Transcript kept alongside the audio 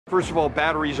First of all,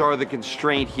 batteries are the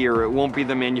constraint here. It won't be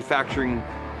the manufacturing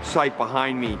site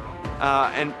behind me.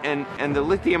 And the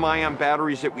lithium-ion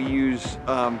batteries that we use,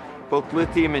 both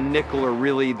lithium and nickel are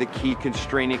really the key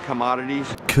constraining commodities.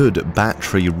 Could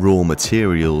battery raw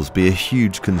materials be a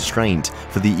huge constraint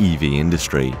for the EV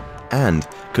industry? And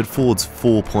could Ford's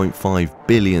 $4.5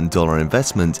 billion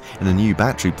investment in a new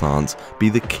battery plant be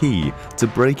the key to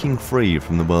breaking free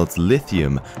from the world's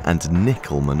lithium and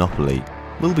nickel monopoly?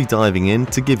 We'll be diving in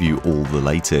to give you all the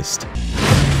latest.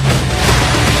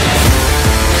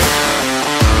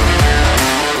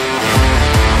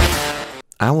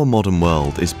 Our modern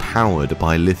world is powered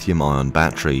by lithium-ion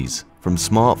batteries, from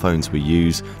smartphones we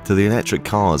use to the electric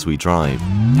cars we drive.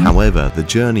 However, the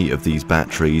journey of these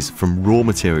batteries from raw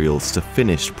materials to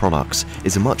finished products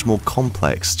is a much more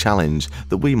complex challenge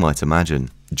than we might imagine.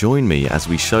 Join me as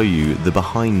we show you the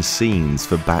behind scenes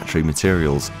for battery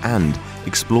materials and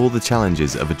explore the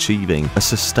challenges of achieving a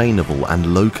sustainable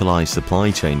and localized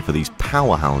supply chain for these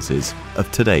powerhouses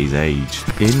of today's age.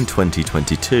 In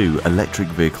 2022, electric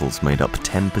vehicles made up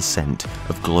 10%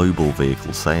 of global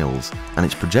vehicle sales, and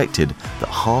it's projected that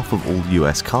half of all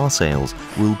US car sales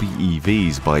will be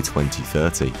EVs by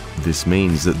 2030. This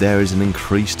means that there is an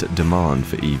increased demand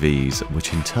for EVs,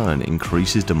 which in turn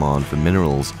increases demand for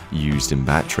minerals used in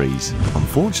batteries.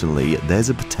 Unfortunately, there's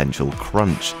a potential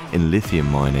crunch in lithium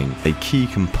mining, a key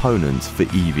component for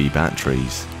EV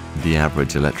batteries. The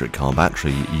average electric car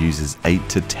battery uses 8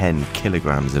 to 10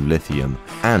 kilograms of lithium,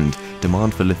 and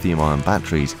demand for lithium-ion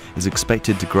batteries is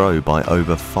expected to grow by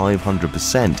over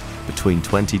 500% between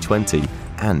 2020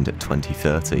 and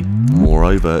 2030.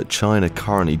 Moreover, China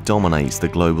currently dominates the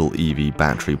global EV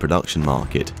battery production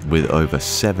market with over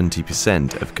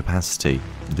 70% of capacity.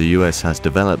 The US has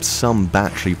developed some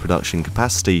battery production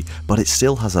capacity, but it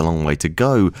still has a long way to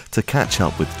go to catch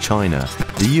up with China.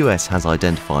 The US has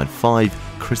identified 5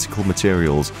 critical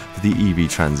materials for the EV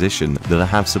transition that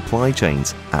have supply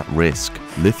chains at risk: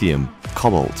 lithium,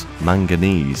 cobalt,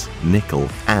 manganese, nickel,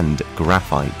 and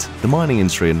graphite. The mining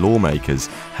industry and lawmakers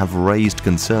have raised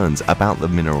concerns about the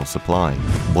mineral supply.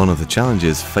 One of the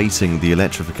challenges facing the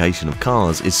electrification of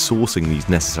cars is sourcing these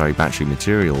necessary battery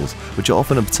materials, which are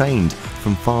often obtained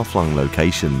from far-flung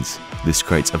locations. This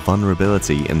creates a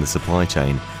vulnerability in the supply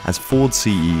chain, as Ford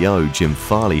CEO Jim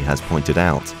Farley has pointed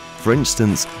out. For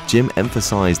instance, Jim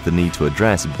emphasized the need to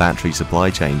address battery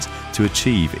supply chains to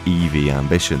achieve EV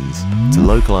ambitions. To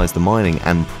localize the mining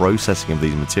and processing of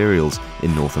these materials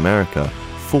in North America,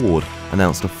 Ford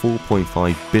announced a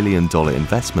 $4.5 billion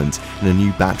investment in a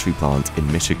new battery plant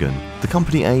in Michigan. The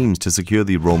company aims to secure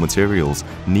the raw materials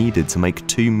needed to make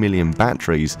 2 million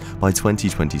batteries by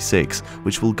 2026,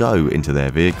 which will go into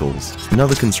their vehicles.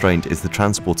 Another constraint is the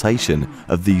transportation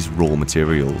of these raw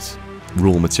materials.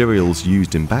 Raw materials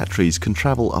used in batteries can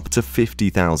travel up to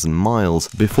 50,000 miles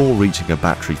before reaching a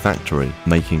battery factory,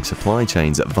 making supply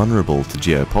chains vulnerable to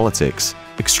geopolitics,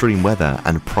 extreme weather,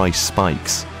 and price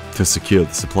spikes. To secure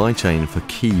the supply chain for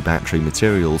key battery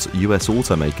materials, US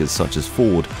automakers such as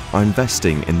Ford are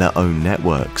investing in their own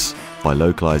networks. By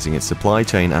localizing its supply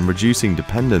chain and reducing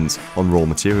dependence on raw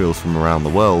materials from around the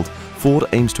world, Ford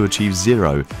aims to achieve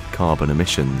zero carbon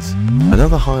emissions.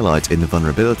 Another highlight in the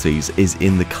vulnerabilities is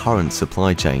in the current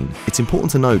supply chain. It's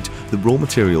important to note that raw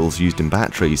materials used in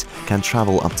batteries can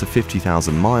travel up to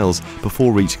 50,000 miles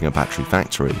before reaching a battery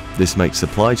factory. This makes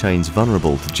supply chains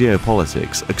vulnerable to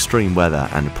geopolitics, extreme weather,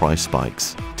 and price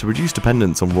spikes. To reduce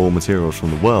dependence on raw materials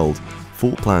from the world,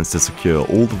 Ford plans to secure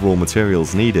all the raw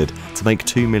materials needed to make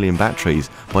 2 million batteries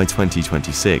by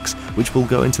 2026, which will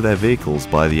go into their vehicles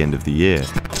by the end of the year.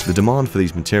 The demand for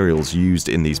these materials used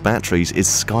in these batteries is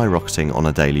skyrocketing on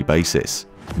a daily basis.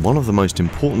 One of the most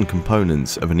important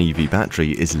components of an EV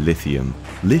battery is lithium.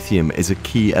 Lithium is a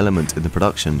key element in the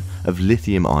production of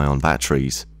lithium-ion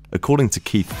batteries. According to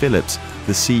Keith Phillips,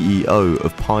 the CEO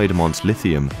of Piedmont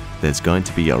Lithium, there's going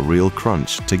to be a real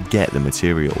crunch to get the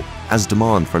material, as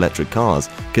demand for electric cars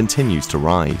continues to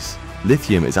rise.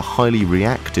 Lithium is a highly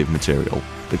reactive material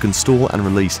that can store and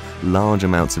release large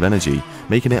amounts of energy,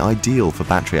 making it ideal for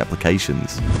battery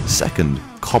applications. Second,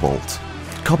 cobalt.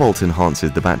 Cobalt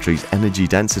enhances the battery's energy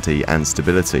density and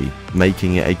stability,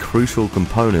 making it a crucial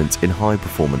component in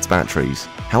high-performance batteries.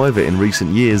 However, in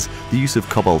recent years, the use of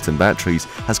cobalt in batteries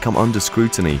has come under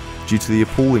scrutiny due to the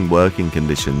appalling working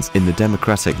conditions in the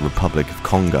Democratic Republic of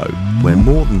Congo, where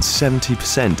more than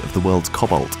 70% of the world's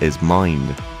cobalt is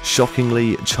mined.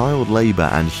 Shockingly, child labor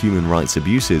and human rights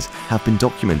abuses have been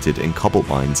documented in cobalt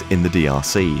mines in the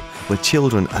DRC, where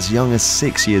children as young as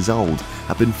 6 years old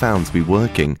have been found to be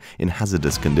working in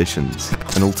hazardous conditions.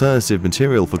 An alternative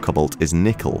material for cobalt is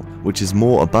nickel, which is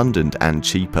more abundant and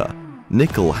cheaper.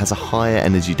 Nickel has a higher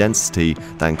energy density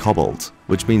than cobalt,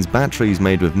 which means batteries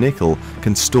made with nickel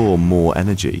can store more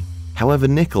energy. However,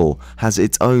 nickel has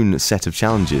its own set of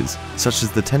challenges, such as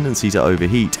the tendency to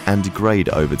overheat and degrade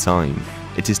over time.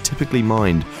 It is typically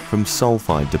mined from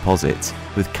sulfide deposits,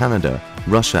 with Canada,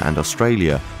 Russia and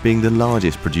Australia being the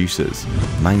largest producers.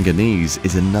 Manganese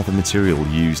is another material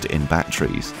used in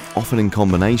batteries, often in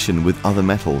combination with other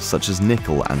metals such as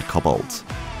nickel and cobalt.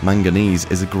 Manganese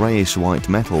is a greyish-white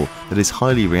metal that is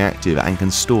highly reactive and can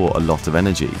store a lot of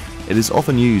energy. It is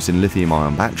often used in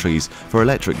lithium-ion batteries for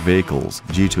electric vehicles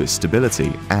due to its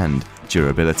stability and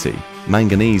durability.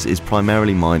 Manganese is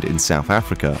primarily mined in South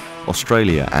Africa,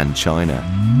 Australia and China.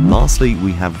 Lastly,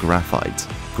 we have graphite.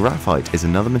 Graphite is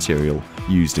another material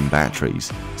used in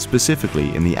batteries,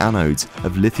 specifically in the anodes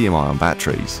of lithium-ion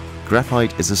batteries.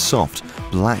 Graphite is a soft,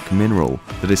 black mineral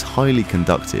that is highly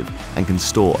conductive and can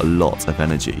store a lot of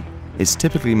energy. It's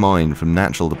typically mined from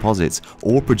natural deposits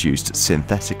or produced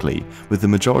synthetically, with the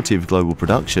majority of global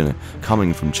production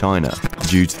coming from China.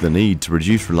 Due to the need to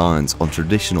reduce reliance on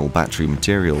traditional battery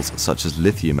materials such as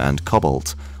lithium and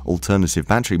cobalt, alternative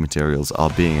battery materials are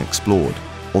being explored.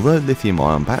 Although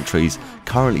lithium-ion batteries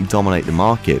currently dominate the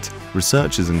market,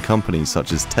 researchers and companies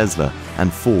such as Tesla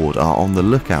and Ford are on the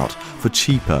lookout for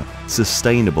cheaper,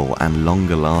 sustainable and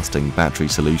longer-lasting battery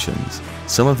solutions.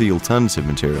 Some of the alternative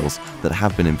materials that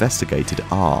have been investigated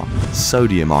are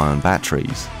sodium-ion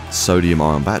batteries.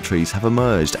 Sodium-ion batteries have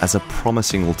emerged as a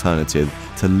promising alternative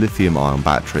to lithium-ion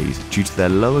batteries due to their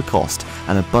lower cost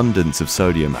and abundance of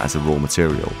sodium as a raw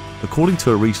material. According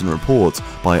to a recent report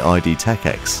by ID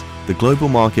TechX, the global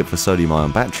market for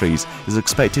sodium-ion batteries is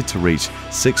expected to reach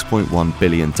 $6.1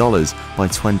 billion by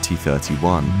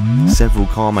 2031. Several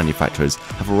car manufacturers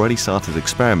have already started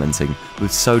experimenting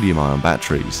with sodium-ion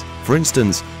batteries. For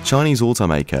instance, Chinese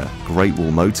automaker Great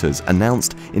Wall Motors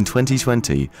announced in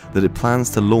 2020 that it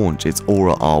plans to launch its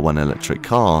Aura R1 electric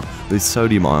car with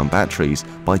sodium-ion batteries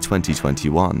by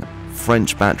 2021.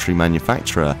 French battery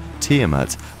manufacturer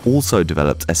Tiamat also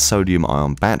developed a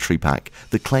sodium-ion battery pack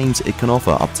that claims it can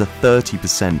offer up to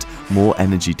 30% more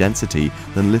energy density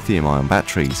than lithium-ion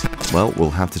batteries. Well,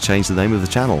 we'll have to change the name of the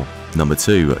channel. Number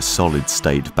 2.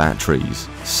 Solid-state batteries.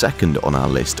 Second on our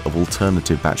list of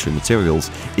alternative battery materials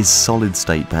is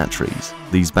solid-state batteries.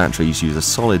 These batteries use a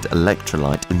solid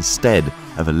electrolyte instead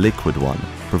of a liquid one,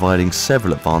 providing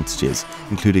several advantages,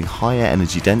 including higher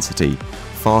energy density,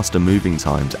 faster moving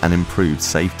times and improved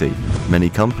safety. Many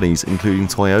companies, including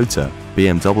Toyota,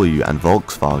 BMW and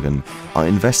Volkswagen, are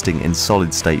investing in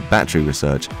solid-state battery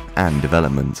research and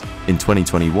development. In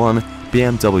 2021,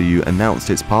 BMW announced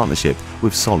its partnership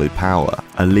with Solid Power,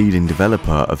 a leading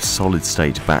developer of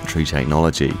solid-state battery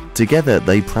technology. Together,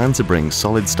 they plan to bring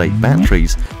solid-state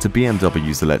batteries to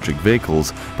BMW's electric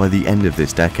vehicles by the end of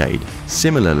this decade.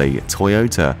 Similarly,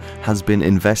 Toyota has been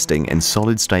investing in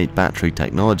solid-state battery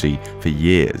technology for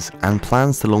years and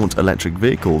plans to launch electric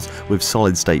vehicles with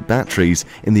solid-state batteries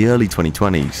in the early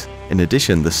 2020s. In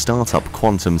addition, the startup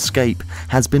QuantumScape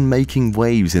has been making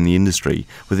waves in the industry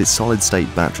with its solid-state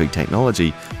battery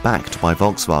technology backed by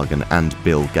Volkswagen and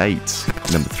Bill Gates.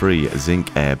 Number 3.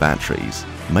 Zinc air batteries.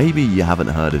 Maybe you haven't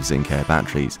heard of zinc air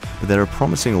batteries, but they're a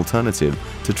promising alternative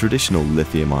to traditional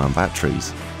lithium-ion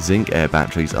batteries. Zinc air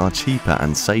batteries are cheaper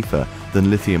and safer than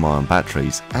lithium-ion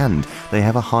batteries, and they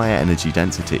have a higher energy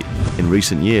density. In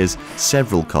recent years,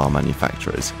 several car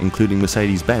manufacturers, including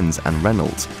Mercedes-Benz and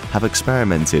Renault, have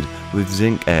experimented with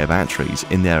zinc air batteries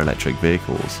in their electric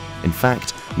vehicles. In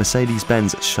fact,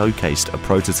 Mercedes-Benz showcased a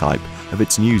prototype of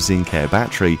its new zinc air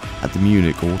battery at the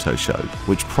Munich Auto Show,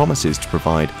 which promises to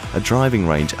provide a driving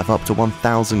range of up to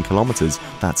 1,000 kilometers,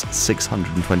 that's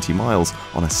 620 miles,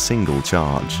 on a single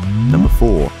charge. Number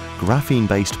 4.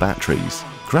 Graphene-based batteries.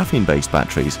 Graphene-based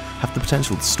batteries have the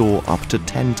potential to store up to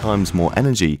 10 times more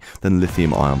energy than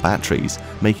lithium-ion batteries,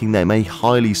 making them a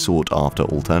highly sought-after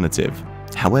alternative.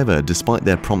 However, despite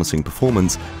their promising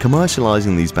performance,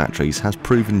 commercializing these batteries has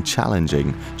proven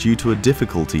challenging due to a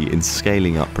difficulty in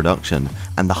scaling up production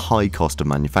and the high cost of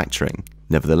manufacturing.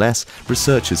 Nevertheless,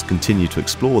 researchers continue to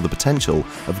explore the potential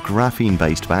of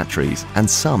graphene-based batteries, and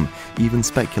some even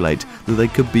speculate that they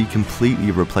could be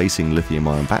completely replacing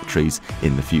lithium-ion batteries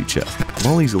in the future.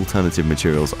 While these alternative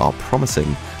materials are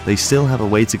promising, they still have a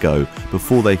way to go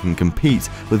before they can compete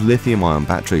with lithium-ion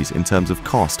batteries in terms of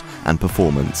cost and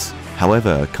performance.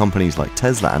 However, companies like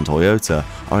Tesla and Toyota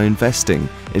are investing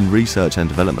in research and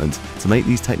development to make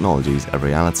these technologies a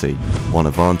reality. One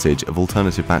advantage of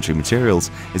alternative battery materials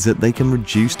is that they can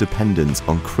reduce dependence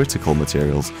on critical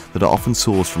materials that are often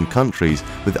sourced from countries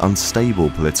with unstable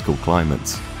political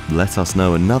climates. Let us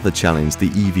know another challenge the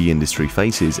EV industry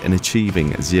faces in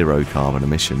achieving zero carbon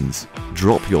emissions.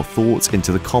 Drop your thoughts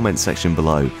into the comments section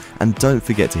below, and don't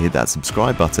forget to hit that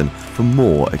subscribe button for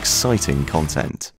more exciting content.